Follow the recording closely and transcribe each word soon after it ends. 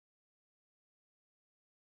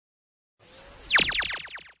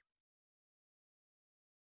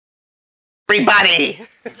Everybody!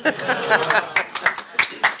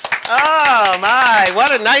 Oh my,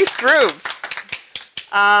 what a nice group.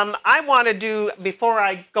 I want to do, before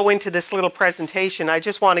I go into this little presentation, I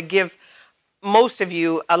just want to give most of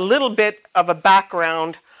you a little bit of a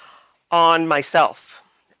background on myself.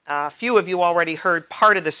 A few of you already heard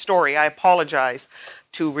part of the story. I apologize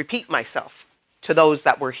to repeat myself to those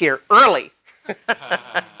that were here early.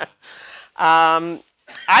 I've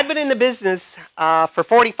been in the business for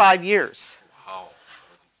 45 years. Wow.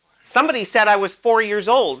 Somebody said I was 4 years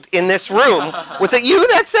old in this room. Was it you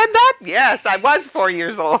that said that? Yes, I was 4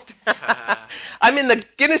 years old. I'm in the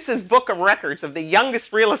Guinness's Book of Records of the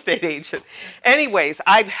youngest real estate agent. Anyways,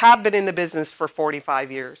 I have been in the business for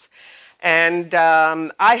 45 years. And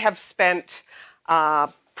I have spent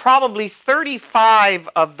probably 35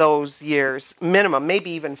 of those years, minimum,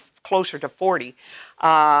 maybe even closer to 40.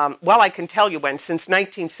 Well, I can tell you when, since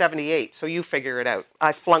 1978, so you figure it out.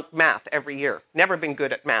 I flunked math every year. Never been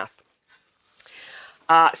good at math.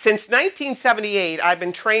 Since 1978, I've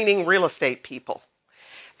been training real estate people.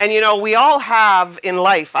 And, you know, we all have in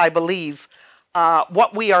life, I believe,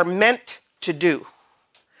 what we are meant to do.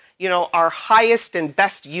 You know, our highest and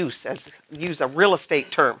best use, as use a real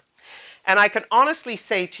estate term. And I can honestly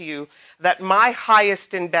say to you that my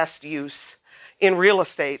highest and best use in real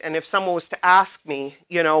estate, and if someone was to ask me,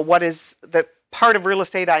 you know, what is the part of real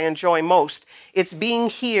estate I enjoy most, it's being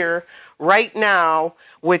here right now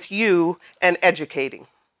with you and educating.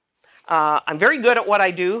 I'm very good at what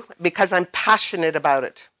I do because I'm passionate about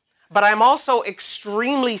it, but I'm also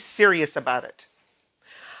extremely serious about it.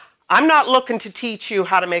 I'm not looking to teach you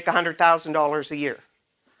how to make $100,000 a year,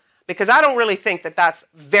 because I don't really think that that's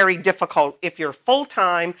very difficult if you're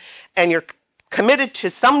full-time and you're committed to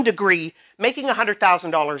some degree. Making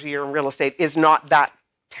 $100,000 a year in real estate is not that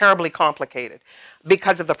terribly complicated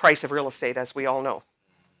because of the price of real estate, as we all know.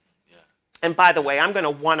 Yeah. And by the way, I'm going to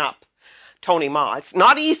one-up Tony Ma. It's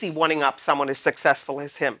not easy one-ing up someone as successful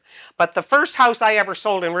as him. But the first house I ever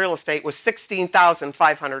sold in real estate was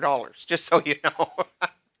 $16,500, just so you know.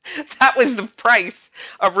 That was the price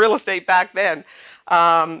of real estate back then.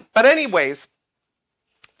 But anyways,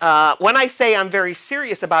 when I say I'm very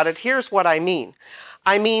serious about it, here's what I mean.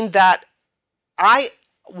 I mean that I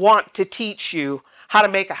want to teach you how to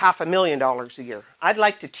make $500,000 a year. I'd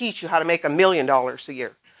like to teach you how to make $1 million a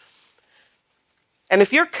year. And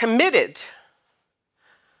if you're committed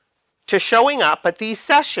to showing up at these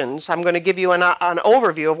sessions, I'm going to give you an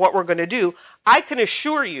overview of what we're going to do. I can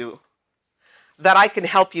assure you that I can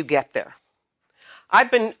help you get there. I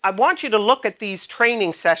want you to look at these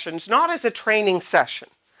training sessions not as a training session,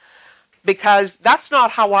 because that's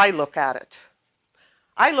not how I look at it.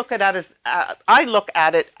 I look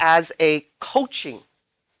at it as a coaching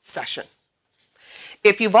session.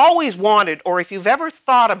 If you've always wanted, or if you've ever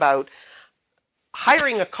thought about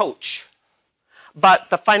hiring a coach, but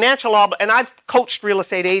the financial, and I've coached real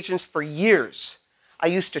estate agents for years. I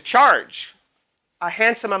used to charge a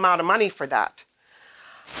handsome amount of money for that.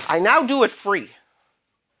 I now do it free.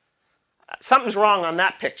 Something's wrong on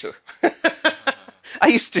that picture. I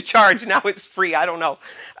used to charge, now it's free, I don't know.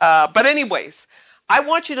 But anyways, I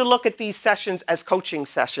want you to look at these sessions as coaching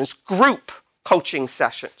sessions, group coaching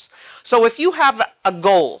sessions. So if you have a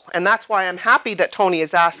goal, and that's why I'm happy that Tony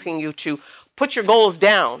is asking you to put your goals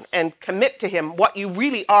down and commit to him what you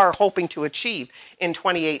really are hoping to achieve in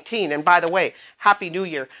 2018. And by the way, Happy New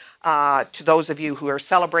Year to those of you who are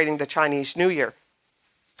celebrating the Chinese New Year.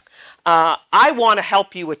 I want to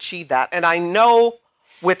help you achieve that, and I know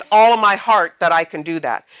with all of my heart that I can do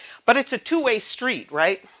that. But it's a two-way street,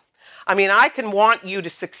 right? I mean, I can want you to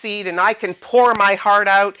succeed, and I can pour my heart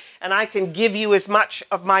out, and I can give you as much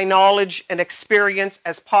of my knowledge and experience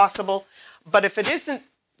as possible. But if it isn't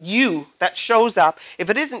you that shows up, if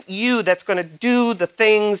it isn't you that's going to do the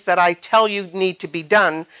things that I tell you need to be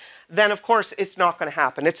done, then of course it's not going to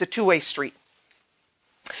happen. It's a two-way street.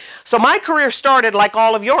 So my career started like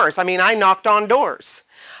all of yours. I mean, I knocked on doors.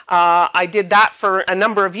 I did that for a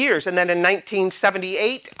number of years. And then in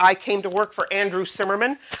 1978, I came to work for Andrew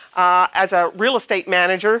Zimmerman as a real estate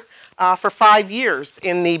manager for 5 years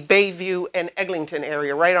in the Bayview and Eglinton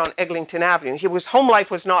area, right on Eglinton Avenue. HomeLife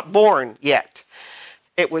was not born yet.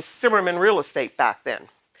 It was Zimmerman Real Estate back then.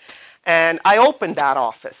 And I opened that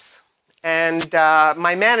office. And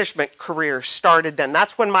my management career started then.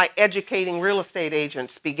 That's when my educating real estate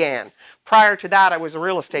agents began. Prior to that, I was a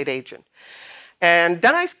real estate agent. And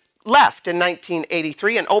then I left in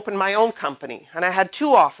 1983 and opened my own company. And I had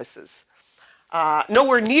 2 offices.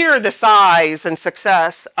 Nowhere near the size and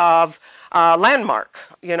success of Landmark,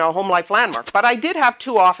 you know, HomeLife Landmark. But I did have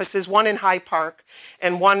 2 offices, one in High Park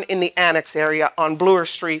and one in the Annex area on Bloor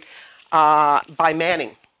Street. by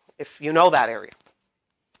Manning, if you know that area.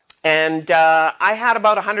 And I had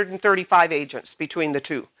about 135 agents between the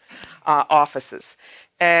two offices.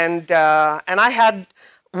 And I had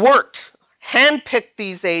handpicked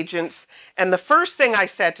these agents. And the first thing I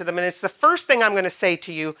said to them, and it's the first thing I'm going to say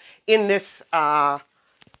to you in this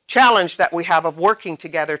challenge that we have of working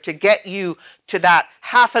together to get you to that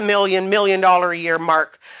 $500,000, $1 million a year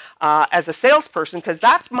mark as a salesperson, because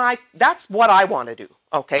that's what I want to do.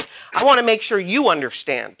 Okay, I want to make sure you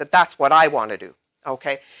understand that that's what I want to do.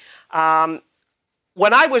 Okay,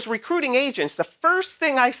 when I was recruiting agents, the first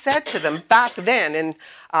thing I said to them back then in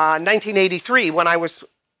 1983, when I was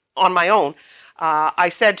on my own, I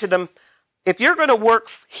said to them, if you're going to work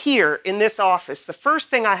here in this office, the first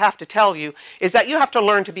thing I have to tell you is that you have to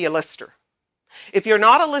learn to be a lister. If you're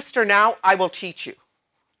not a lister now, I will teach you.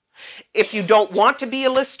 If you don't want to be a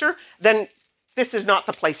lister, then this is not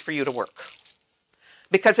the place for you to work.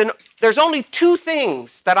 Because there's only two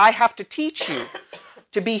things that I have to teach you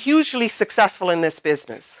to be hugely successful in this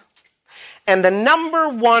business. And the number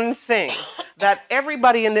one thing that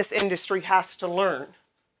everybody in this industry has to learn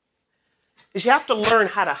is you have to learn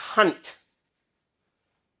how to hunt.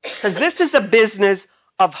 Because this is a business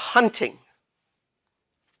of hunting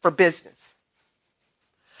for business.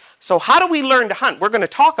 So how do we learn to hunt? We're going to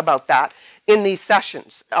talk about that in these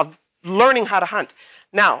sessions of learning how to hunt.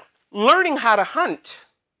 Now, learning how to hunt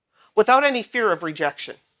without any fear of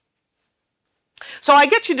rejection. So I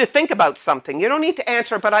get you to think about something. You don't need to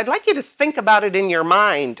answer, but I'd like you to think about it in your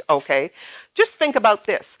mind, okay? Just think about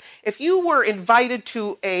this. If you were invited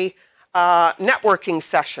to a networking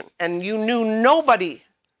session and you knew nobody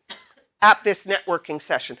at this networking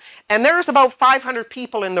session, and there's about 500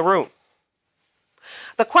 people in the room,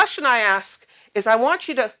 the question I ask is I want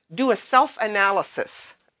you to do a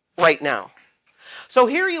self-analysis right now. So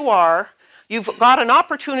here you are. You've got an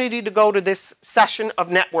opportunity to go to this session of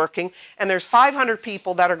networking, and there's 500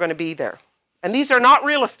 people that are going to be there. And these are not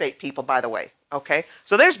real estate people, by the way, okay?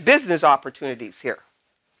 So there's business opportunities here,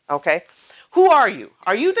 okay? Who are you?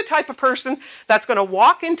 Are you the type of person that's going to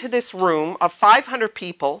walk into this room of 500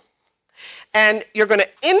 people, and you're going to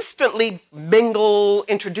instantly mingle,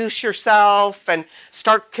 introduce yourself, and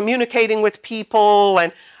start communicating with people,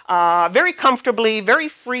 and very comfortably, very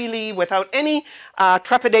freely, without any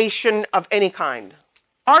trepidation of any kind?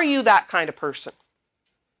 Are you that kind of person?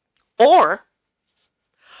 Or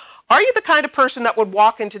are you the kind of person that would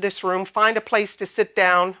walk into this room, find a place to sit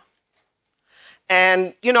down,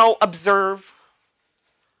 and, observe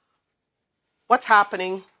what's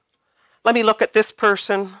happening? Let me look at this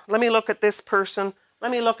person. Let me look at this person.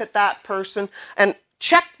 Let me look at that person. And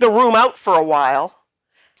check the room out for a while.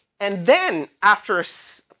 And then, after a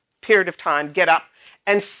period of time, get up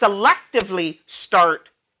and selectively start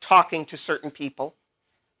talking to certain people.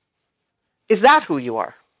 Is that who you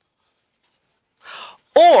are?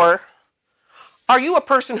 Or are you a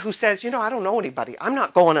person who says, I don't know anybody. I'm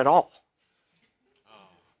not going at all.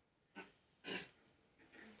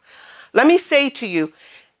 Let me say to you,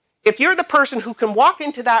 if you're the person who can walk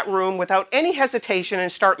into that room without any hesitation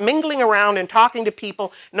and start mingling around and talking to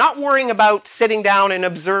people, not worrying about sitting down and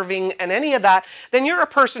observing and any of that, then you're a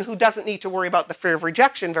person who doesn't need to worry about the fear of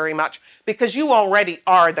rejection very much, because you already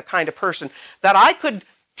are the kind of person that I could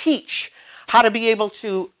teach how to be able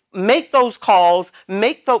to make those calls,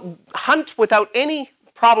 make the hunt without any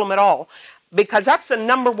problem at all. Because that's the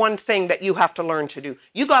number one thing that you have to learn to do.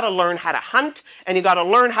 You got to learn how to hunt, and you got to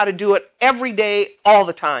learn how to do it every day, all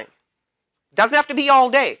the time. Doesn't have to be all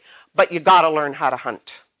day, but you got to learn how to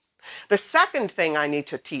hunt. The second thing I need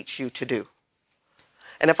to teach you to do,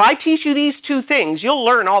 and if I teach you these two things, you'll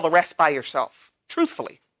learn all the rest by yourself.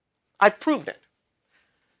 Truthfully, I've proven it.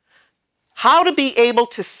 How to be able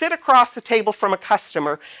to sit across the table from a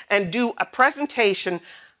customer and do a presentation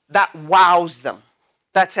that wows them,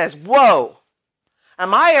 that says, whoa.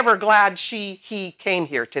 Am I ever glad he came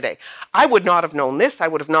here today? I would not have known this. I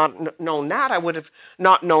would have not known that. I would have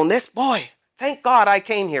not known this. Boy, thank God I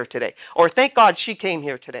came here today. Or thank God she came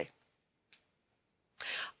here today.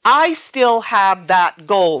 I still have that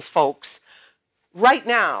goal, folks. Right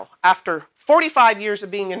now, after 45 years of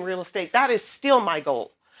being in real estate, that is still my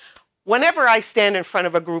goal. Whenever I stand in front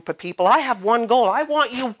of a group of people, I have one goal. I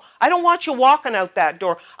don't want you walking out that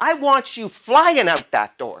door. I want you flying out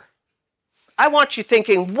that door. I want you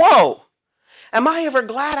thinking, whoa, am I ever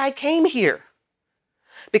glad I came here?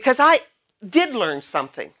 Because I did learn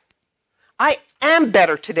something. I am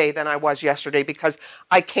better today than I was yesterday because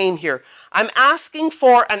I came here. I'm asking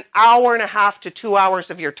for an hour and a half to 2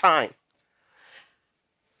 hours of your time.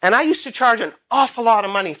 And I used to charge an awful lot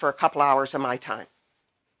of money for a couple hours of my time.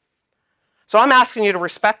 So I'm asking you to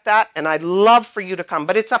respect that, and I'd love for you to come,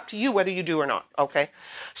 but it's up to you whether you do or not, okay?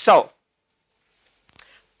 So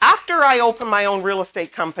after I opened my own real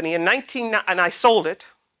estate company and I sold it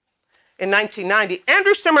in 1990,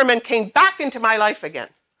 Andrew Zimmerman came back into my life again.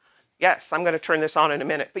 Yes, I'm going to turn this on in a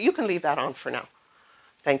minute, but you can leave that on for now.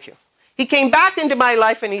 Thank you. He came back into my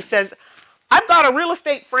life and he says, I've got a real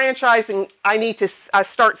estate franchising I need to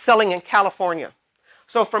start selling in California.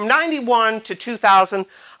 So from 91 to 2000,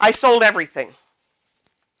 I sold everything.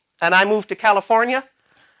 And I moved to California,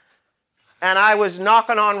 and I was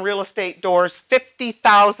knocking on real estate doors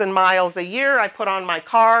 50,000 miles a year. I put on my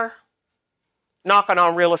car, knocking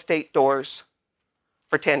on real estate doors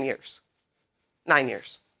for 10 years, 9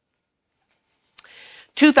 years.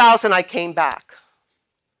 2000, I came back.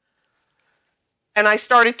 And I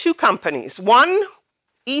started 2 companies. One,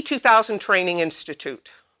 E2000 Training Institute,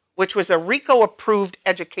 which was a RICO-approved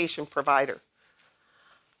education provider.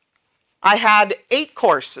 I had 8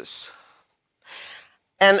 courses.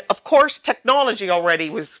 And of course, technology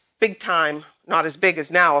already was big time, not as big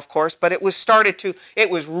as now, of course, but it was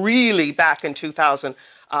really back in 2000,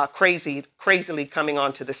 crazily coming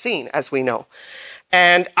onto the scene, as we know.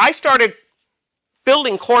 And I started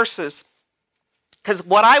building courses because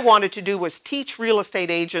what I wanted to do was teach real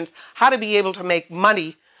estate agents how to be able to make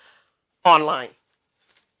money online.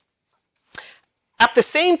 At the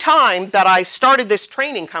same time that I started this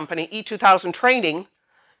training company, E2000 Training,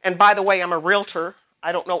 and by the way, I'm a realtor.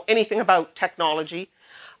 I don't know anything about technology.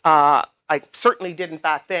 I certainly didn't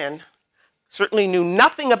back then. Certainly knew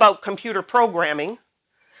nothing about computer programming.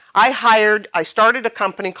 I started a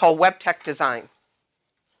company called Web Tech Design.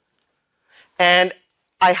 And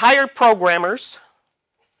I hired programmers,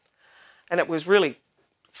 and it was really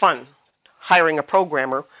fun hiring a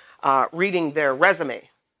programmer, reading their resume.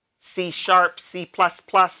 C#, C++,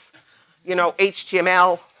 HTML,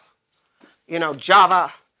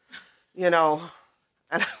 Java,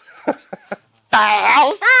 and the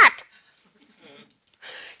hell's that?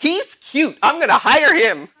 He's cute. I'm going to hire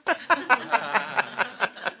him.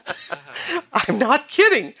 I'm not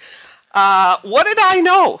kidding. What did I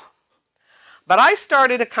know? But I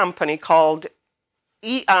started a company called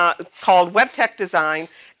Web Tech Design,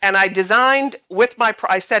 and I designed with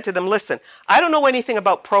I said to them, listen, I don't know anything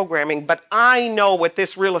about programming, but I know what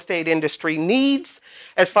this real estate industry needs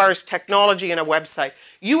as far as technology and a website.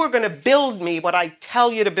 You are going to build me what I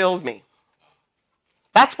tell you to build me.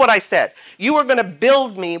 That's what I said. You are going to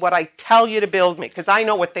build me what I tell you to build me, because I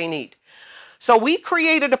know what they need. So we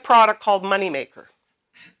created a product called Moneymaker.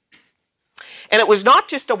 And it was not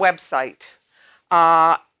just a website.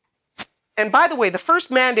 And by the way, the first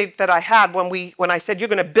mandate that I had when I said, you're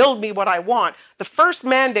going to build me what I want, the first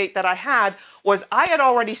mandate that I had was I had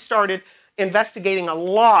already started investigating a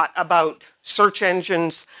lot about search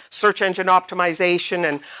engines, search engine optimization,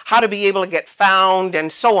 and how to be able to get found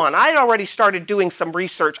and so on. I had already started doing some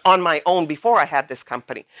research on my own before I had this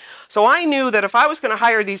company. So I knew that if I was going to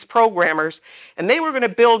hire these programmers and they were going to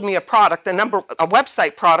build me a product, a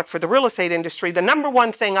website product for the real estate industry, the number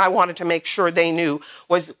one thing I wanted to make sure they knew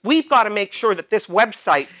was we've got to make sure that this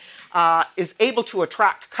website is able to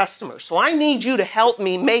attract customers. So I need you to help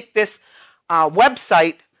me make this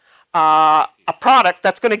website a product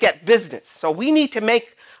that's going to get business. So we need to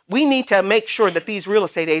make sure that these real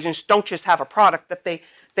estate agents don't just have a product, that they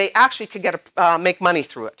actually could make money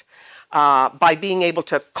through it by being able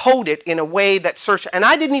to code it in a way that search. And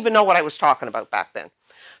I didn't even know what I was talking about back then.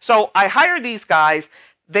 So I hired these guys.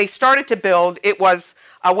 They started to build. It was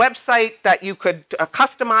a website that you could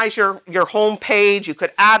customize your home page. You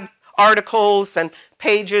could add articles and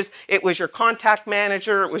pages. It was your contact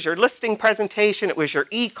manager. It was your listing presentation. It was your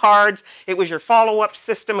e-cards. It was your follow-up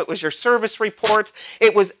system. It was your service reports.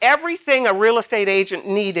 It was everything a real estate agent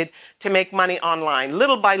needed to make money online.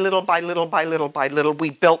 Little by little by little by little by little, we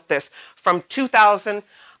built this from 2000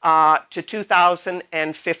 to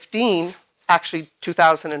 2015. Actually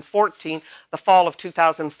 2014, the fall of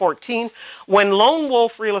 2014, when Lone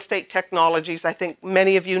Wolf Real Estate Technologies, I think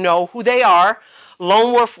many of you know who they are,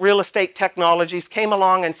 Lone Wolf Real Estate Technologies came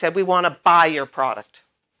along and said, we want to buy your product.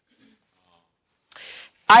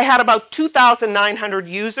 I had about 2,900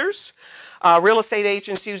 users, real estate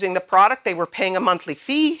agents using the product. They were paying a monthly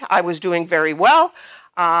fee. I was doing very well.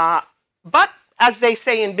 But as they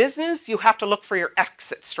say in business, you have to look for your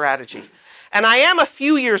exit strategy. And I am a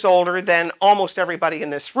few years older than almost everybody in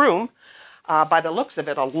this room. By the looks of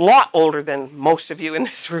it, a lot older than most of you in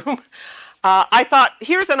this room. I thought,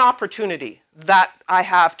 here's an opportunity that I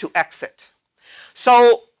have to exit.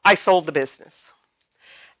 So I sold the business.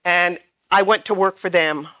 And I went to work for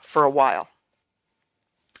them for a while.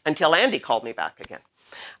 Until Andy called me back again.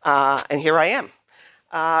 And here I am.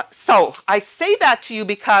 So I say that to you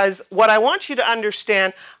because what I want you to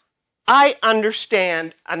understand, I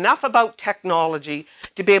understand enough about technology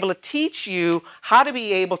to be able to teach you how to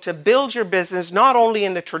be able to build your business, not only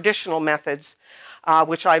in the traditional methods,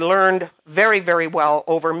 which I learned very, very well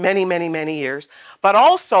over many, many, many years, but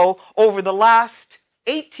also over the last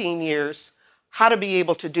 18 years, how to be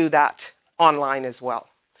able to do that online as well.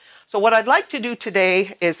 So what I'd like to do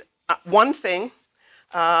today is one thing.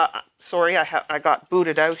 Sorry, I got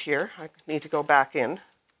booted out here. I need to go back in.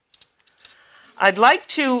 I'd like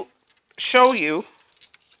to show you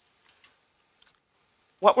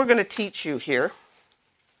what we're going to teach you here.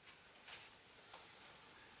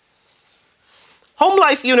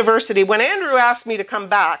 HomeLife University, when Andrew asked me to come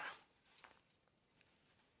back,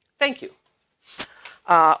 thank you.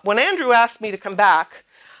 When Andrew asked me to come back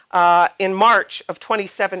in March of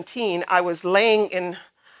 2017, I was laying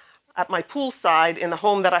at my poolside in the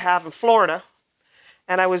home that I have in Florida,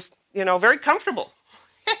 and I was, very comfortable.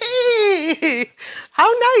 Hey,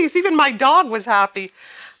 how nice! Even my dog was happy.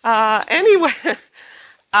 Anyway,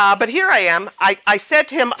 but here I am. I said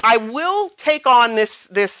to him, I will take on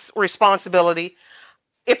this responsibility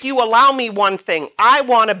if you allow me one thing. I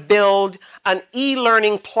want to build an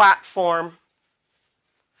e-learning platform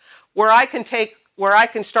where I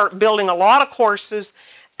can start building a lot of courses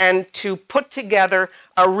and to put together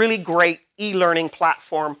a really great e-learning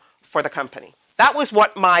platform for the company. That was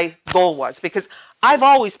what my goal was, because I've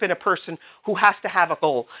always been a person who has to have a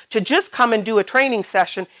goal. To just come and do a training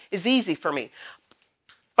session is easy for me.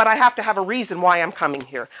 But I have to have a reason why I'm coming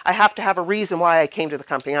here. I have to have a reason why I came to the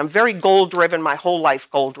company. I'm very goal-driven, my whole life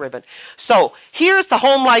goal-driven. So here's the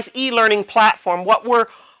HomeLife e-learning platform, what we're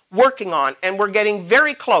working on, and we're getting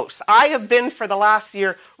very close. I have been for the last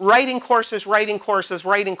year writing courses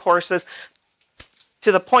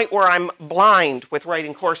to the point where I'm blind with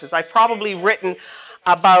writing courses. I've probably written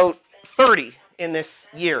about 30 in this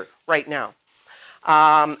year right now.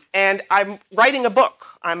 And I'm writing a book.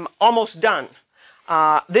 I'm almost done.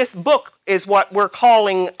 This book is what we're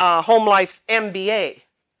calling HomeLife's MBA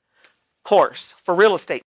course for real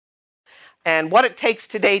estate, and what it takes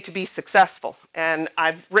today to be successful. And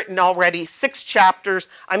I've written already 6 chapters.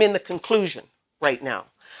 I'm in the conclusion right now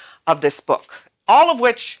of this book, all of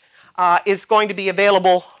which is going to be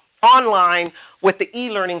available online with the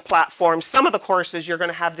e-learning platform. Some of the courses you're going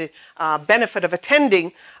to have the benefit of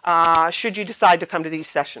attending should you decide to come to these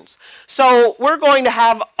sessions. So we're going to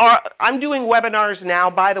have, I'm doing webinars now,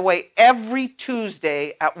 by the way, every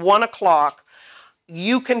Tuesday at 1 o'clock.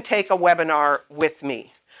 You can take a webinar with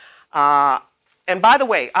me. And by the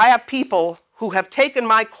way, I have people who have taken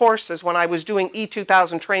my courses when I was doing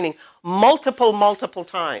E2000 training multiple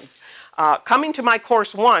times. Coming to my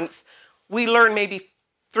course once, we learn maybe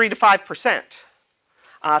 3 to 5%.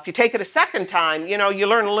 If you take it a second time, you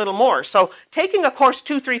learn a little more. So taking a course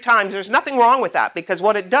 2-3 times, there's nothing wrong with that, because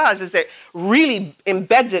what it does is it really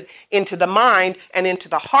embeds it into the mind and into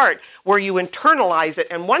the heart, where you internalize it.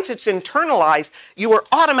 And once it's internalized, you are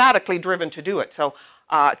automatically driven to do it. So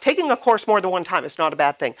taking a course more than one time is not a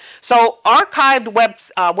bad thing. So archived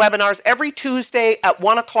webinars every Tuesday at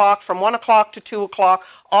 1 o'clock, from 1 o'clock to 2 o'clock.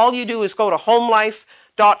 All you do is go to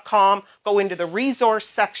HomeLife.com, go into the resource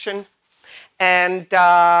section, and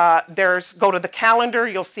go to the calendar.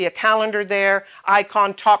 You'll see a calendar there,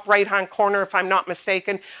 icon top right-hand corner, if I'm not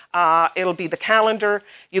mistaken. It'll be the calendar.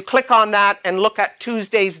 You click on that and look at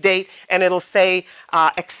Tuesday's date, and it'll say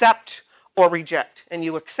accept or reject. And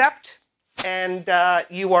you accept, and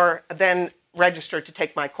you are then registered to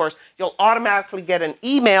take my course. You'll automatically get an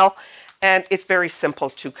email, and it's very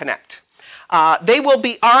simple to connect. They will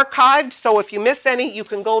be archived, so if you miss any, you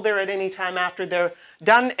can go there at any time after they're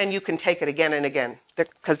done, and you can take it again and again,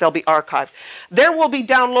 because they'll be archived. There will be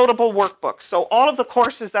downloadable workbooks. So all of the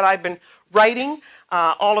courses that I've been writing,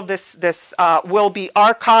 all of this will be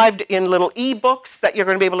archived in little e-books that you're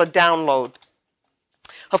going to be able to download.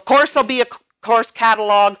 Of course, there'll be a course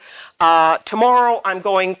catalog. Tomorrow, I'm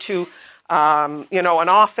going to, an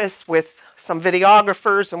office with some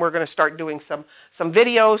videographers, and we're going to start doing some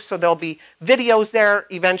videos, so there'll be videos there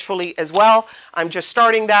eventually as well. I'm just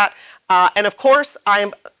starting that. And of course,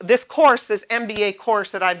 this MBA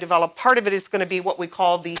course that I've developed, part of it is going to be what we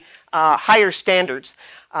call the higher standards.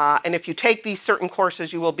 And if you take these certain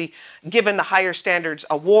courses, you will be given the higher standards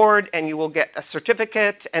award, and you will get a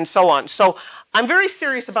certificate, and so on. So I'm very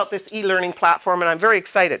serious about this e-learning platform, and I'm very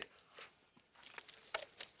excited.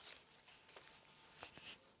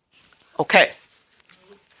 Okay,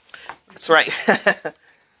 that's right.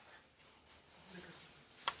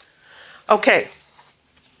 Okay.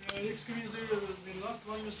 Excuse me, the last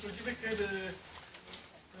one, Mr. Gibek,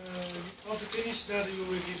 After finish that, you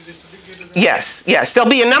will get the certificate? Yes, yes. There'll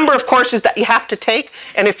be a number of courses that you have to take,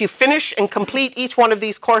 and if you finish and complete each one of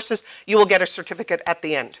these courses, you will get a certificate at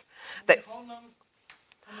the end.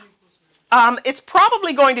 It's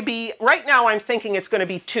probably going to be, right now I'm thinking it's going to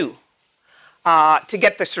be 2 to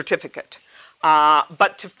get the certificate.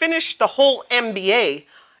 But to finish the whole MBA,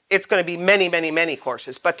 it's going to be many, many, many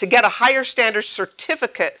courses. But to get a higher standard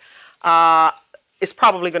certificate, it's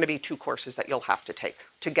probably going to be 2 courses that you'll have to take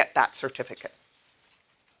to get that certificate.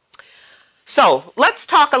 So let's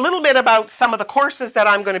talk a little bit about some of the courses that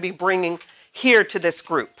I'm going to be bringing here to this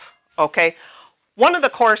group. Okay, one of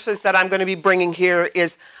the courses that I'm going to be bringing here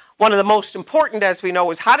is one of the most important, as we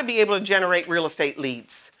know, is how to be able to generate real estate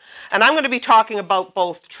leads. And I'm going to be talking about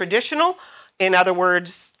both traditional, in other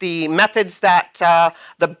words, the methods that,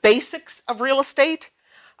 the basics of real estate,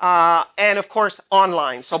 and of course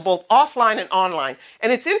online, so both offline and online.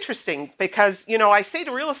 And it's interesting because, you know, I say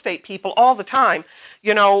to real estate people all the time,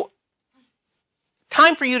 you know,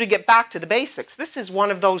 time for you to get back to the basics. This is one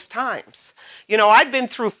of those times. You know, I've been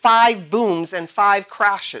through 5 booms and 5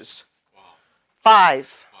 crashes. Wow.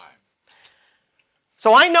 5.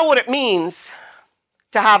 So I know what it means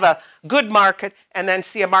to have a good market and then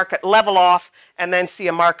see a market level off and then see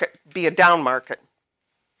a market be a down market.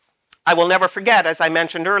 I will never forget, as I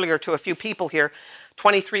mentioned earlier to a few people here,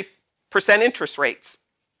 23% interest rates,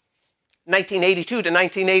 1982 to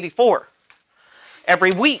 1984.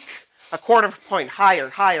 Every week, a quarter of a point higher,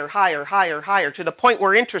 higher, higher, higher, higher, to the point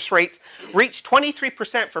where interest rates reach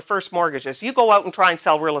 23% for first mortgages. You go out and try and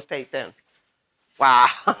sell real estate then. Wow.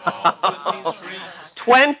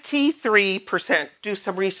 23%. Do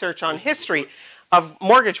some research on history of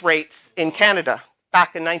mortgage rates in Canada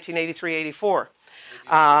back in 1983-84.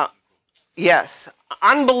 Yes,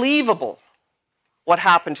 unbelievable what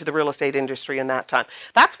happened to the real estate industry in that time.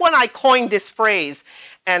 That's when I coined this phrase,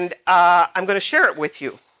 and I'm going to share it with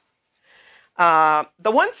you. The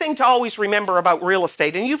one thing to always remember about real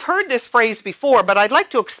estate, and you've heard this phrase before, but I'd like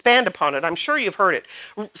to expand upon it. I'm sure you've heard it.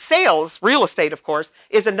 Sales, real estate, of course,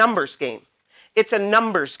 is a numbers game. It's a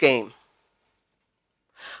numbers game.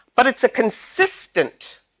 But it's a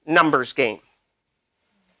consistent numbers game.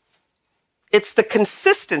 It's the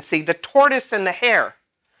consistency, the tortoise and the hare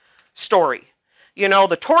story. You know,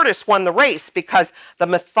 the tortoise won the race because the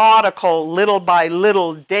methodical, little by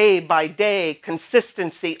little, day by day,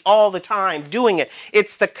 consistency all the time, doing it.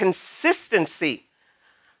 It's the consistency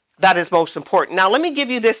that is most important. Now, let me give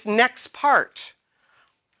you this next part.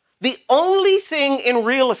 The only thing in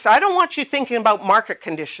real estate, I don't want you thinking about market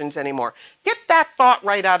conditions anymore. Get that thought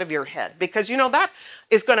right out of your head, because, you know, that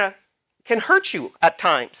is can hurt you at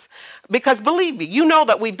times. Because believe me, you know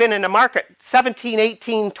that we've been in a market 17,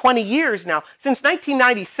 18, 20 years now, since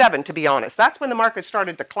 1997, to be honest. That's when the market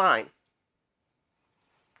started to climb.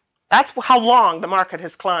 That's how long the market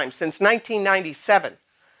has climbed, since 1997.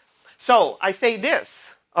 So I say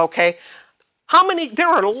this, okay, there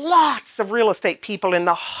are lots of real estate people in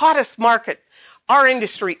the hottest market our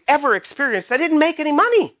industry ever experienced that didn't make any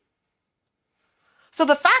money. So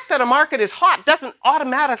the fact that a market is hot doesn't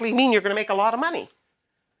automatically mean you're going to make a lot of money.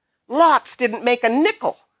 Lots didn't make a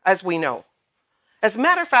nickel, as we know. As a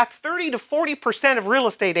matter of fact, 30 to 40% of real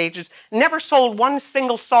estate agents never sold one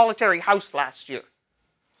single solitary house last year,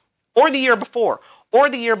 or the year before, or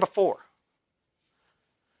the year before.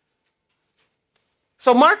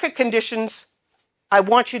 So market conditions, I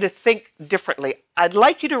want you to think differently. I'd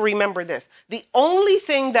like you to remember this. The only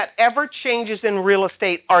thing that ever changes in real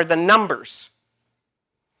estate are the numbers.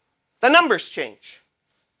 The numbers change.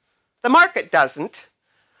 The market doesn't.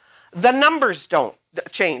 The numbers don't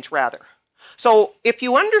change, rather. So if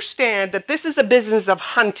you understand that this is a business of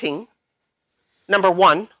hunting, number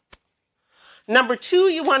one. Number two,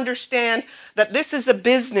 you understand that this is a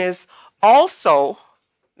business also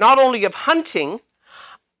not only of hunting,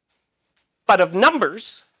 but of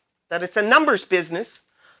numbers, that it's a numbers business.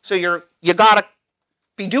 So you got to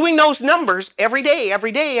be doing those numbers every day,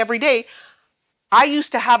 every day, every day. I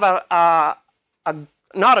used to have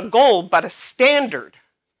not a goal, but a standard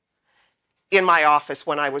in my office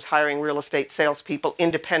when I was hiring real estate salespeople,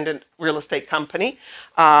 independent real estate company,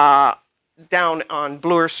 down on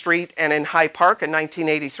Bloor Street and in High Park in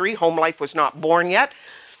 1983. HomeLife was not born yet.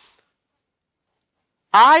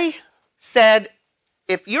 I said,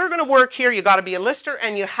 if you're going to work here, you got to be a lister,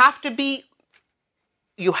 and you have to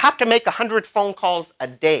make 100 phone calls a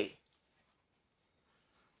day.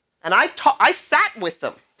 And I sat with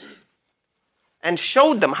them and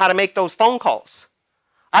showed them how to make those phone calls.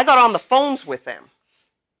 I got on the phones with them.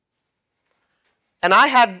 And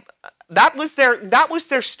that was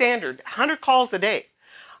their standard, 100 calls a day.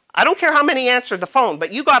 I don't care how many answer the phone,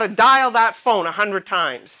 but you got to dial that phone 100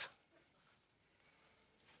 times.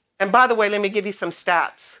 And by the way, let me give you some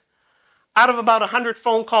stats. Out of about 100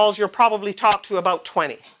 phone calls, you'll probably talk to about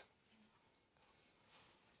 20.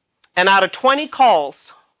 And out of 20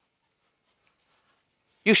 calls,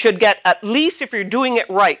 you should get, at least if you're doing it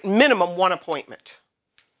right, minimum 1 appointment.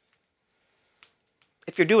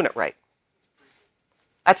 If you're doing it right.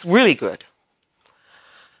 That's really good.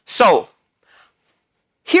 So,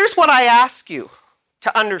 here's what I ask you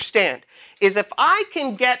to understand, is if I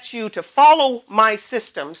can get you to follow my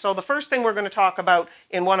system, so the first thing we're going to talk about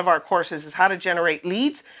in one of our courses is how to generate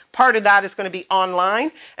leads. Part of that is going to be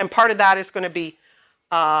online, and part of that is going to be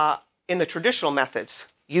in the traditional methods,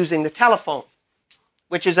 using the telephone,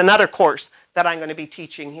 which is another course that I'm going to be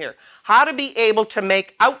teaching here. How to be able to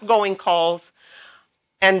make outgoing calls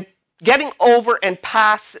and getting over and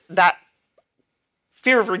past that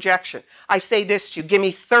fear of rejection. I say this to you, give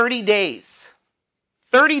me 30 days.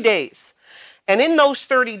 30 days. And in those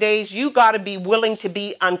 30 days, you got to be willing to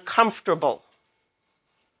be uncomfortable.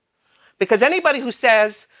 Because anybody who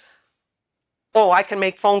says, oh, I can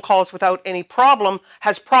make phone calls without any problem,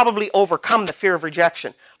 has probably overcome the fear of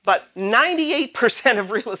rejection. But 98%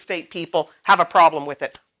 of real estate people have a problem with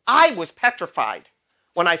it. I was petrified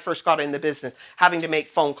when I first got in the business, having to make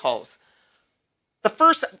phone calls. The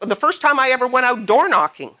first time I ever went out door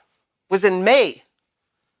knocking was in May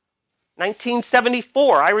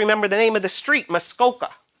 1974. I remember the name of the street,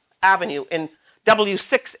 Mississauga Avenue in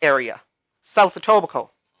W6 area, south of Etobicoke.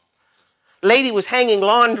 Lady was hanging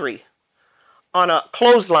laundry on a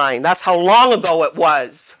clothesline. That's how long ago it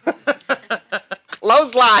was.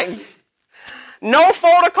 Clotheslines. No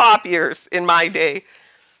photocopiers in my day.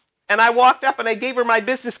 And I walked up and I gave her my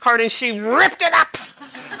business card and she ripped it up.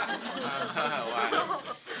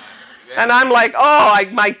 And I'm like, oh,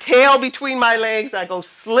 my tail between my legs. I go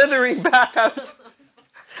slithering back out.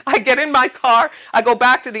 I get in my car. I go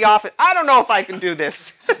back to the office. I don't know if I can do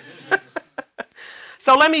this.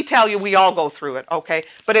 So let me tell you, we all go through it, okay?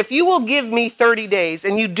 But if you will give me 30 days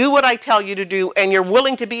and you do what I tell you to do and you're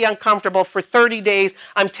willing to be uncomfortable for 30 days,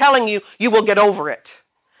 I'm telling you, you will get over it.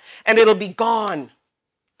 And it'll be gone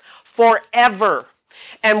forever.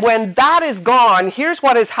 And when that is gone, here's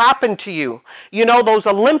what has happened to you. You know, those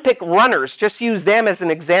Olympic runners, just use them as an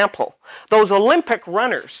example. Those Olympic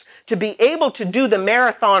runners, to be able to do the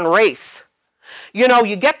marathon race, you know,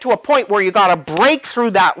 you get to a point where you got to break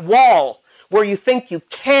through that wall where you think you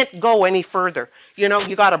can't go any further. You know,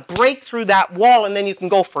 you got to break through that wall and then you can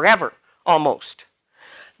go forever, almost.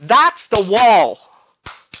 That's the wall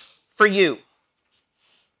for you.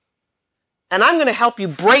 And I'm going to help you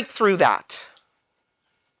break through that.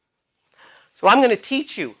 So I'm going to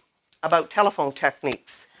teach you about telephone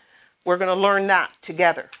techniques. We're going to learn that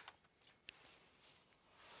together.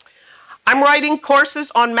 I'm writing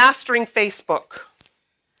courses on mastering Facebook.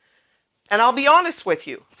 And I'll be honest with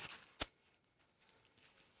you.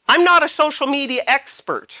 I'm not a social media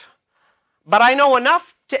expert, but I know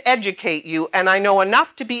enough to educate you, and I know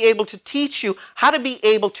enough to be able to teach you how to be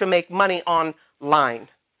able to make money online.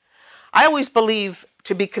 I always believe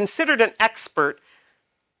to be considered an expert,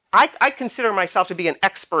 I consider myself to be an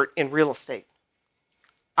expert in real estate.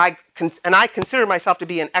 I consider myself to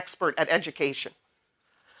be an expert at education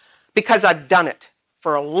because I've done it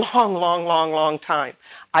for a long time.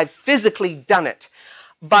 I've physically done it,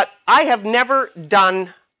 but I have never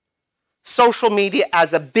done social media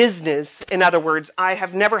as a business. In other words, I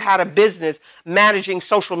have never had a business managing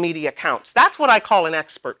social media accounts. That's what I call an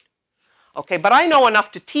expert. Okay, but I know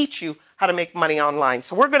enough to teach you how to make money online.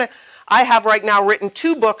 So I have right now written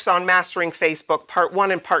 2 books on mastering Facebook, part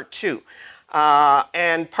 1 and part 2.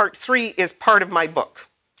 And part 3 is part of my book.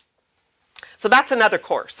 So that's another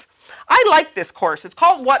course. I like this course. It's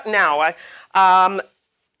called What Now?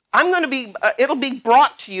 I'm going to be, it'll be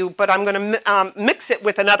brought to you, but I'm going to mix it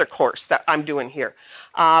with another course that I'm doing here.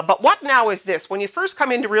 But what now is this? When you first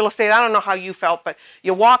come into real estate, I don't know how you felt, but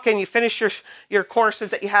you walk in, you finish your courses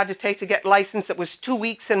that you had to take to get licensed. It was 2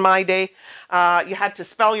 weeks in my day. You had to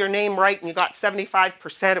spell your name right, and you got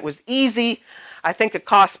 75%. It was easy. I think it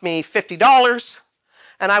cost me $50,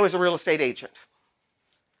 and I was a real estate agent.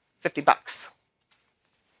 $50.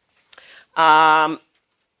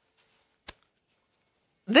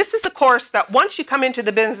 This is a course that once you come into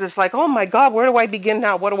the business, it's like, oh my God, where do I begin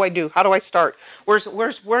now? What do I do? How do I start? Where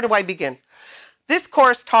do I begin? This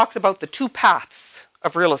course talks about the 2 paths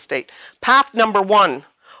of real estate. Path number 1,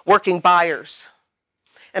 working buyers.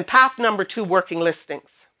 And path number 2, working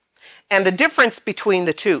listings. And the difference between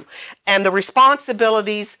the 2. And the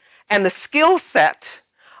responsibilities and the skill set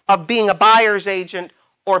of being a buyer's agent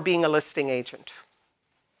or being a listing agent.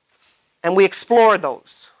 And we explore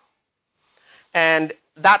those. And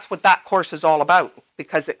that's what that course is all about.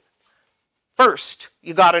 Because first,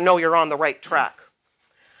 you got to know you're on the right track.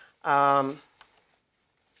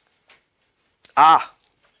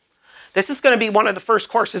 This is going to be one of the first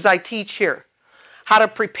courses I teach here. How to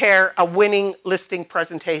prepare a winning listing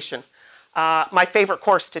presentation. My favorite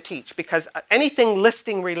course to teach, because anything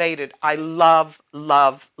listing related, I love,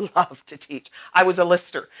 love, love to teach. I was a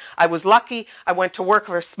lister. I was lucky. I went to work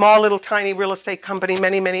for a small little tiny real estate company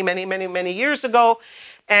many years ago.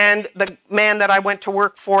 And the man that I went to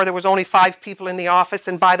work for, there was only 5 people in the office.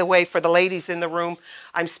 And by the way, for the ladies in the room,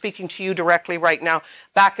 I'm speaking to you directly right now.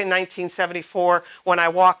 Back in 1974, when I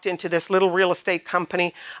walked into this little real estate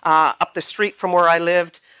company up the street from where I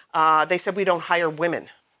lived, they said, we don't hire women.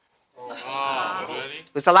 Wow. Really?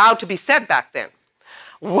 It was allowed to be said back then.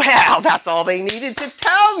 Well, that's all they needed to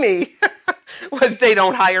tell me was they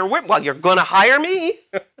don't hire women. Well, you're going to hire me.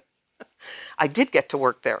 I did get to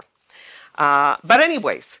work there. But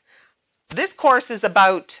anyways, this course is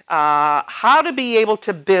about how to be able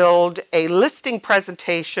to build a listing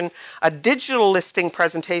presentation, a digital listing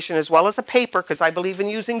presentation, as well as a paper, because I believe in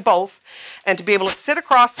using both, and to be able to sit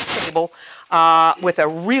across the table with a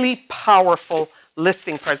really powerful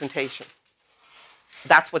listing presentation.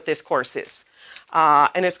 That's what this course is.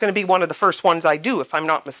 And it's going to be one of the first ones I do, if I'm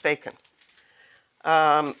not mistaken.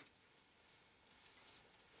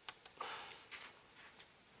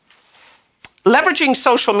 Leveraging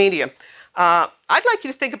social media. I'd like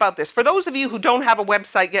you to think about this. For those of you who don't have a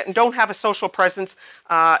website yet and don't have a social presence,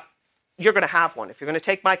 you're going to have one. If you're going to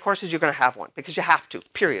take my courses, you're going to have one, because you have to,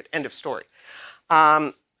 period, end of story.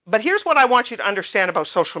 But here's what I want you to understand about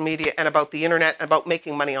social media and about the internet and about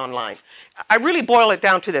making money online. I really boil it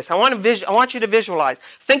down to this. I want you to visualize.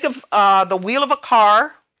 Think of the wheel of a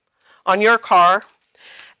car on your car,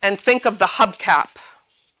 and think of the hubcap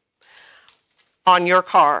on your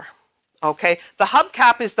car. Okay? The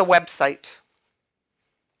hubcap is the website.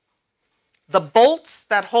 The bolts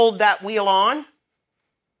that hold that wheel on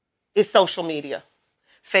is social media.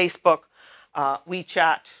 Facebook,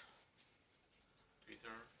 WeChat,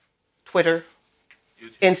 Twitter,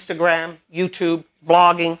 Instagram, YouTube,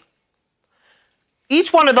 blogging.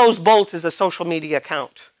 Each one of those bolts is a social media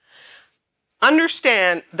account.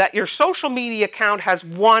 Understand that your social media account has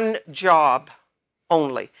one job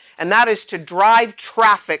only, and that is to drive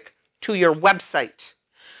traffic to your website.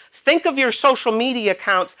 Think of your social media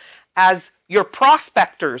accounts as your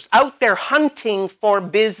prospectors out there hunting for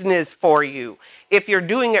business for you. If you're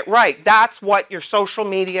doing it right, that's what your social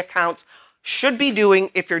media accounts should be doing.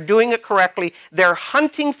 If you're doing it correctly, they're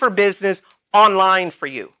hunting for business online for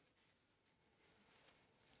you.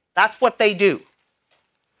 That's what they do.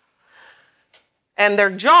 And their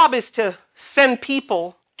job is to send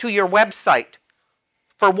people to your website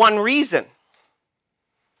for one reason.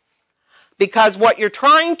 Because what you're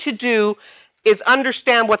trying to do is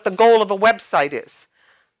understand what the goal of a website is.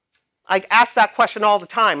 I ask that question all the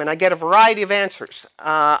time, and I get a variety of answers.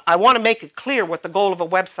 I want to make it clear what the goal of a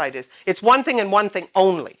website is. It's one thing and one thing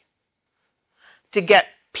only. To get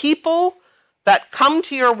people that come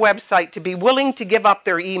to your website to be willing to give up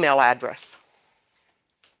their email address.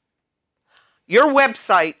 Your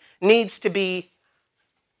website needs to be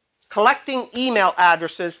collecting email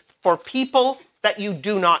addresses for people that you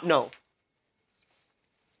do not know.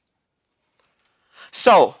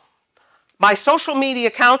 So, my social media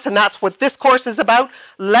accounts, and that's what this course is about,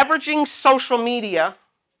 leveraging social media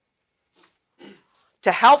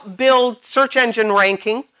to help build search engine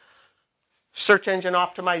ranking, search engine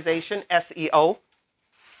optimization, SEO.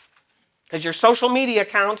 Because your social media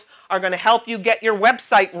accounts are going to help you get your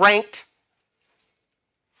website ranked.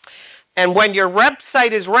 And when your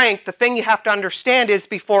website is ranked, the thing you have to understand is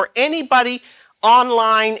before anybody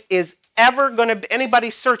online is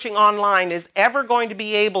anybody searching online is ever going to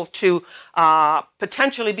be able to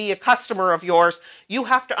potentially be a customer of yours, you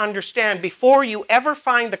have to understand before you ever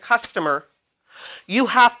find the customer, you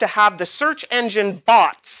have to have the search engine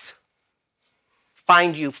bots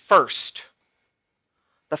find you first.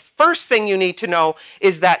 The first thing you need to know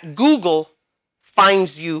is that Google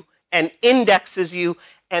finds you and indexes you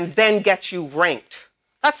and then gets you ranked.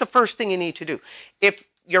 That's the first thing you need to do. If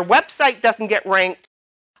your website doesn't get ranked,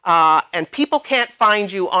 and people can't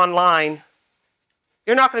find you online,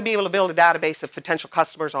 you're not going to be able to build a database of potential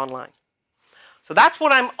customers online. So that's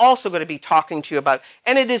what I'm also going to be talking to you about.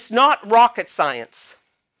 And it is not rocket science.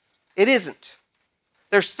 It isn't.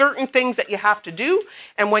 There's certain things that you have to do,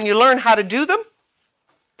 and when you learn how to do them,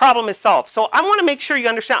 problem is solved. So I want to make sure you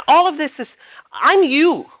understand all of this is, I'm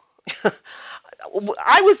you.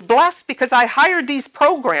 I was blessed because I hired these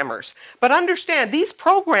programmers. But understand, these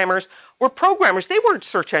programmers were programmers. They weren't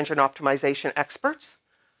search engine optimization experts.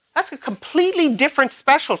 That's a completely different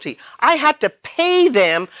specialty. I had to pay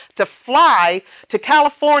them to fly to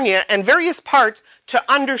California and various parts to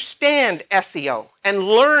understand SEO and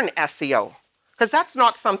learn SEO. Because that's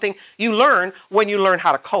not something you learn when you learn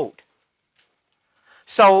how to code.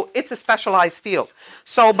 So it's a specialized field.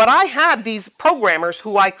 But I had these programmers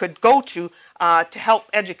who I could go to help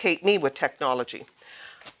educate me with technology.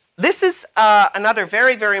 This is another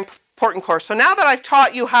very, very important course. So now that I've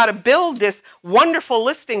taught you how to build this wonderful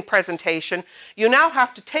listing presentation, you now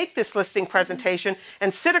have to take this listing presentation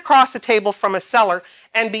and sit across the table from a seller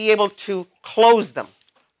and be able to close them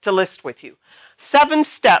to list with you. 7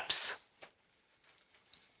 steps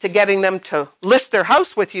to getting them to list their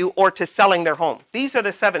house with you or to selling their home. These are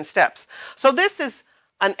the 7 steps. So this is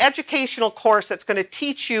an educational course that's going to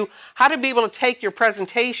teach you how to be able to take your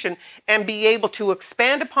presentation and be able to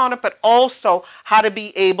expand upon it, but also how to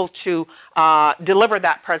be able to deliver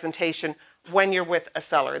that presentation when you're with a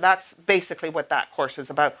seller. That's basically what that course is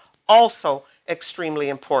about. Also extremely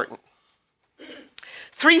important.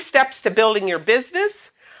 3 steps to building your business.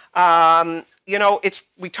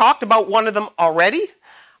 We talked about one of them already.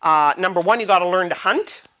 Number 1, you got to learn to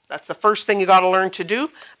hunt. That's the first thing you got to learn to do.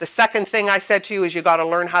 The second thing I said to you is you got to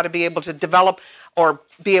learn how to be able to develop or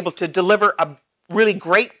be able to deliver a really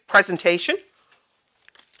great presentation.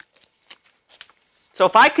 So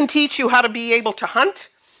if I can teach you how to be able to hunt,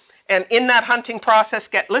 and in that hunting process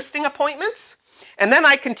get listing appointments, and then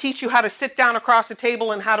I can teach you how to sit down across the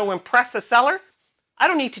table and how to impress a seller, I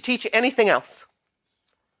don't need to teach you anything else.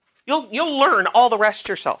 You'll learn all the rest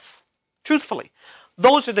yourself, truthfully.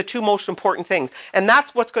 Those are the 2 most important things. And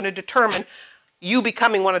that's what's going to determine you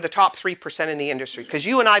becoming one of the top 3% in the industry. Because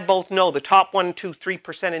you and I both know the top 1, 2,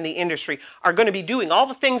 3% in the industry are going to be doing all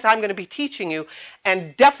the things I'm going to be teaching you,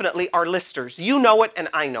 and definitely are listers. You know it and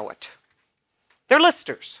I know it. They're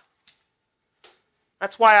listers.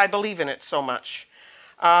 That's why I believe in it so much.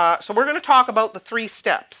 So we're going to talk about the 3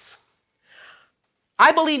 steps.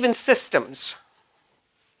 I believe in systems.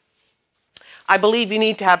 I believe you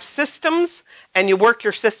need to have systems and you work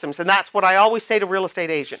your systems. And that's what I always say to real estate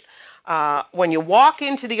agent. When you walk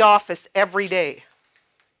into the office every day,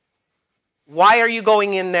 why are you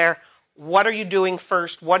going in there? What are you doing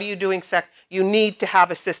first? What are you doing second? You need to have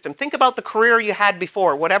a system. Think about the career you had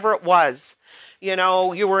before, whatever it was. You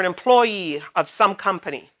know, you were an employee of some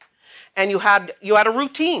company and you had a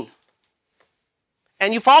routine.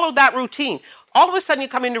 And you followed that routine. All of a sudden you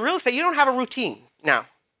come into real estate, you don't have a routine now.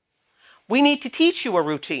 We need to teach you a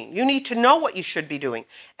routine. You need to know what you should be doing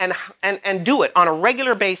and do it on a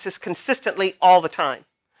regular basis, consistently, all the time.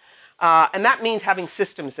 And that means having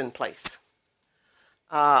systems in place.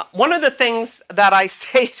 One of the things that I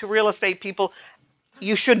say to real estate people,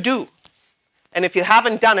 you should do. And if you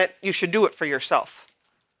haven't done it, you should do it for yourself.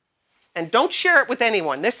 And don't share it with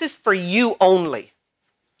anyone. This is for you only.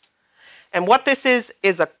 And what this is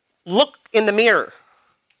a look in the mirror.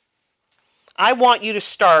 I want you to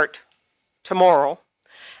start tomorrow,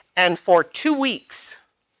 and for 2 weeks,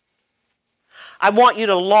 I want you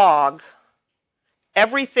to log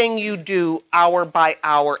everything you do hour by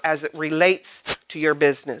hour as it relates to your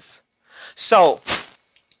business. So,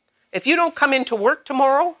 if you don't come into work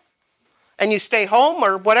tomorrow, and you stay home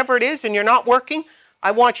or whatever it is and you're not working, I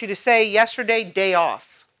want you to say, yesterday, day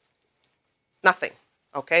off. Nothing.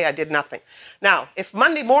 Okay, I did nothing. Now, if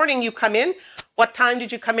Monday morning you come in, what time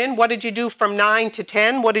did you come in? What did you do from 9 to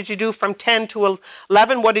 10? What did you do from 10 to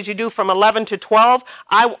 11? What did you do from 11 to 12?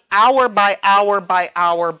 Hour by hour by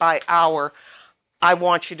hour by hour, I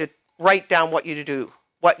want you to write down what you do,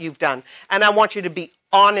 what you've done. And I want you to be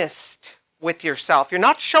honest with yourself. You're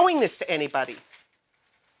not showing this to anybody.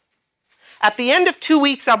 At the end of 2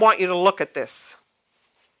 weeks, I want you to look at this.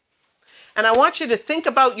 And I want you to think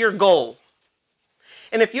about your goal.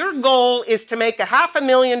 And if your goal is to make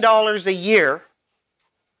 $500,000 a year,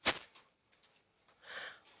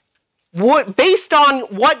 based on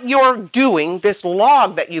what you're doing, this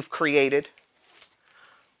log that you've created,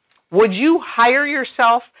 would you hire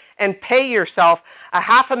yourself and pay yourself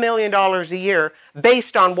 $500,000 a year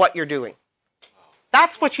based on what you're doing?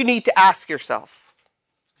 That's what you need to ask yourself.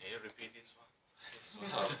 Can you repeat this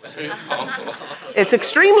one? It's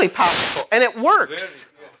extremely powerful, and it works.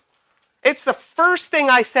 It's the first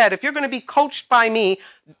thing I said. If you're going to be coached by me,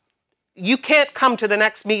 you can't come to the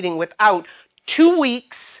next meeting without 2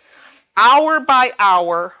 weeks, hour by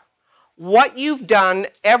hour, what you've done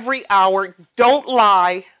every hour. Don't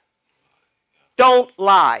lie. Don't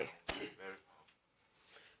lie.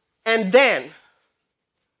 And then,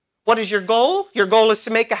 What is your goal? Your goal is to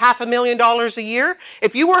make $500,000 a year.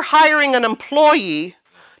 If you were hiring an employee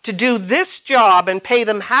to do this job and pay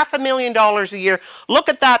them $500,000 a year, look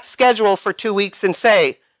at that schedule for 2 weeks and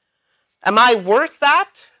say, am I worth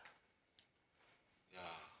that? Yeah.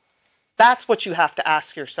 That's what you have to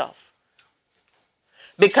ask yourself.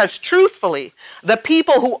 Because truthfully, the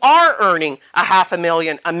people who are earning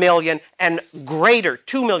 $500,000, $1 million, and greater,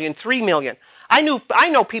 2 million, 3 million, I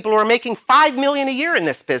know people who are making $5 million a year in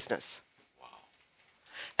this business. Wow.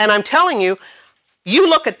 And I'm telling you, you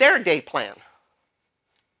look at their day plan.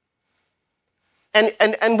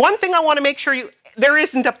 And one thing I want to make sure there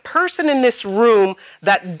isn't a person in this room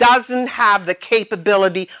that doesn't have the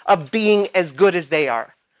capability of being as good as they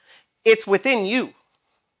are. It's within you.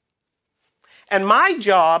 And my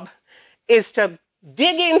job is to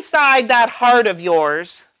dig inside that heart of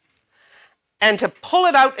yours and to pull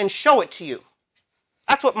it out and show it to you.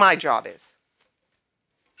 That's what my job is.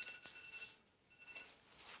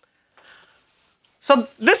 So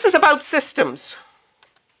this is about systems.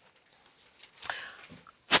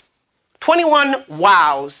 21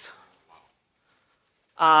 wows.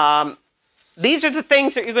 These are the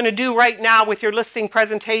things that you're going to do right now with your listing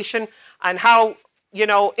presentation, and how,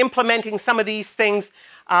 implementing some of these things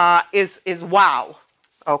is wow,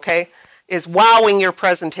 okay? Is wowing your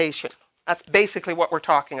presentation. That's basically what we're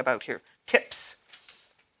talking about here. Tips.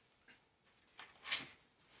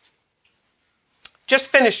 Just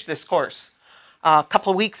finished this course a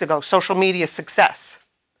couple of weeks ago, Social Media Success.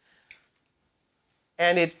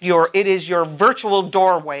 And it is your virtual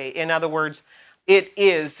doorway. In other words,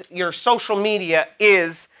 your social media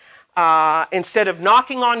is, instead of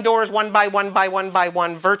knocking on doors one by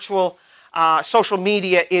one, virtual social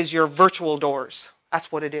media is your virtual doors. That's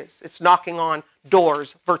what it is. It's knocking on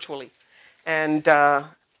doors virtually. And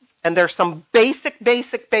there's some basic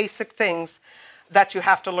things that you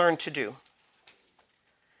have to learn to do.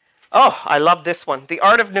 Oh, I love this one. The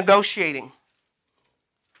art of negotiating.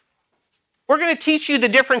 We're going to teach you the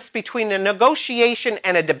difference between a negotiation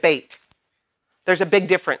and a debate. There's a big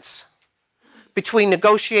difference between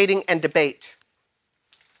negotiating and debate.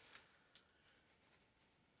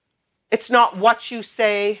 It's not what you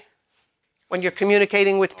say when you're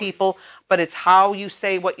communicating with people, but it's how you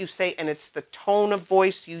say what you say, and it's the tone of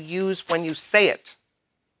voice you use when you say it.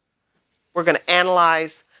 We're going to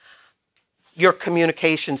analyze your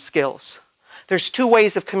communication skills. There's 2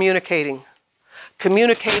 ways of communicating.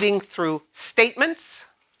 Communicating through statements.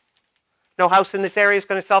 No house in this area is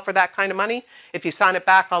going to sell for that kind of money. If you sign it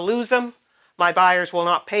back, I'll lose them. My buyers will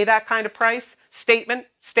not pay that kind of price. Statement,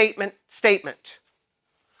 statement, statement.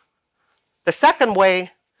 The second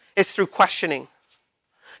way is through questioning.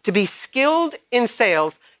 To be skilled in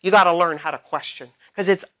sales, you got to learn how to question, because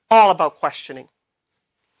it's all about questioning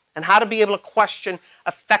and how to be able to question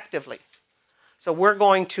effectively. So we're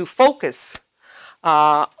going to focus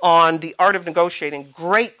on the art of negotiating.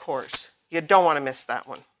 Great course. You don't want to miss that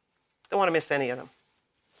one. Don't want to miss any of them.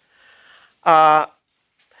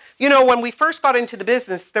 When we first got into the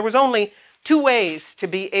business, there was only 2 ways to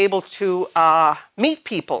be able to meet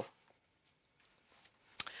people.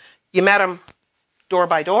 You met them door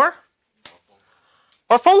by door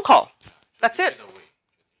or phone call. That's it.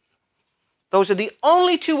 Those are the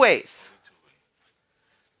only 2 ways.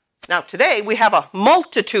 Now today we have a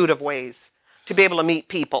multitude of ways to be able to meet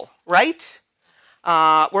people, right?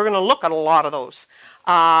 We're going to look at a lot of those.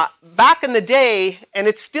 Back in the day, and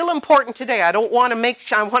it's still important today, I want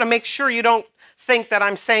to make sure you don't think that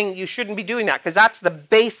I'm saying you shouldn't be doing that, because that's the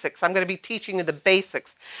basics. I'm going to be teaching you the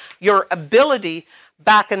basics. Your ability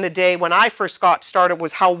back in the day when I first got started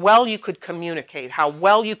was how well you could communicate, how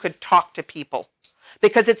well you could talk to people,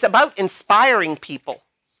 because it's about inspiring people.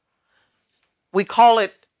 We call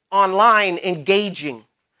it online engaging.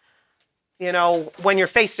 When you're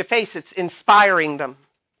face-to-face, it's inspiring them,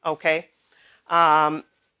 okay?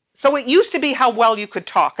 So it used to be how well you could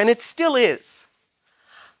talk, and it still is.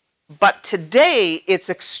 But today, it's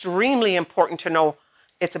extremely important to know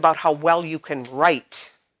it's about how well you can write.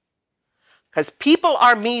 Because people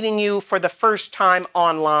are meeting you for the first time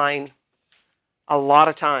online a lot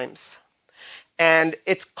of times. And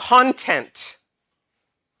it's content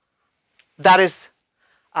that is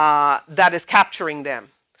capturing them.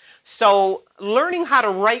 So learning how to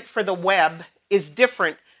write for the web is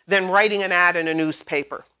different than writing an ad in a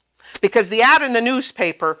newspaper. Because the ad in the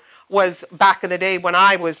newspaper was, back in the day when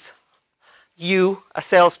I was a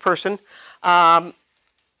salesperson, the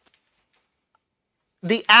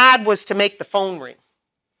ad was to make the phone ring.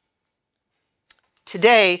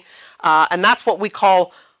 Today, and that's what we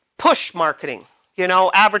call push marketing.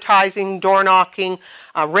 Advertising, door knocking,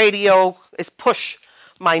 radio is push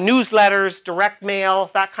my newsletters, direct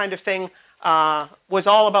mail, that kind of thing, was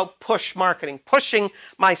all about push marketing, pushing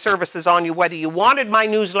my services on you. Whether you wanted my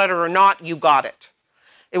newsletter or not, you got it.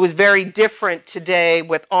 It was very different today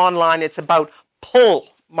with online. It's about pull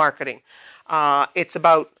marketing. It's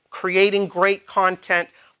about creating great content,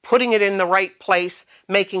 putting it in the right place,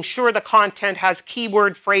 making sure the content has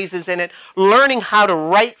keyword phrases in it, learning how to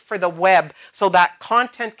write for the web so that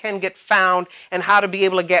content can get found, and how to be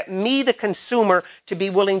able to get me, the consumer, to be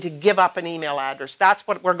willing to give up an email address. That's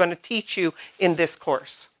what we're going to teach you in this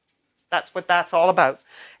course. That's what that's all about.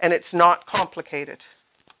 And it's not complicated.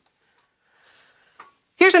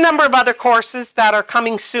 Here's a number of other courses that are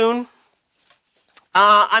coming soon.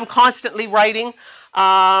 I'm constantly writing.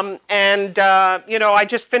 I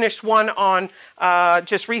just finished one on,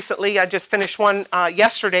 just recently, I just finished one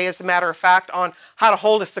yesterday, as a matter of fact, on how to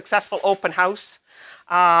hold a successful open house.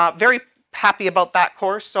 Very happy about that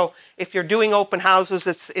course. So if you're doing open houses,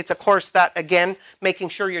 it's a course that, again, making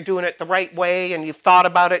sure you're doing it the right way, and you've thought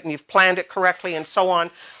about it, and you've planned it correctly, and so on.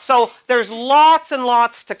 So there's lots and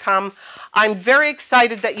lots to come. I'm very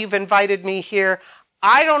excited that you've invited me here.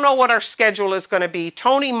 I don't know what our schedule is going to be.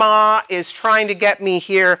 Tony Ma is trying to get me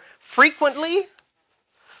here frequently.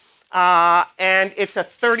 And it's a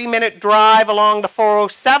 30-minute drive along the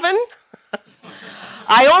 407.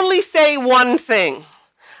 I only say one thing.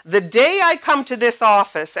 The day I come to this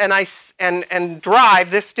office and drive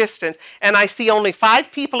this distance and I see only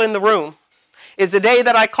 5 people in the room is the day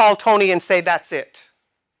that I call Tony and say, that's it.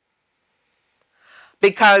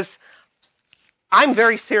 Because I'm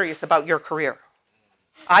very serious about your career.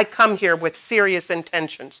 I come here with serious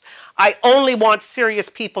intentions. I only want serious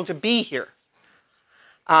people to be here.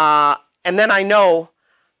 And then I know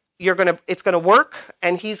it's gonna work,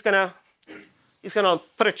 and he's gonna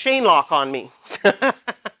put a chain lock on me.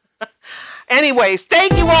 Anyways,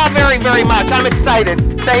 thank you all very, very much. I'm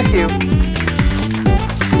excited. Thank you.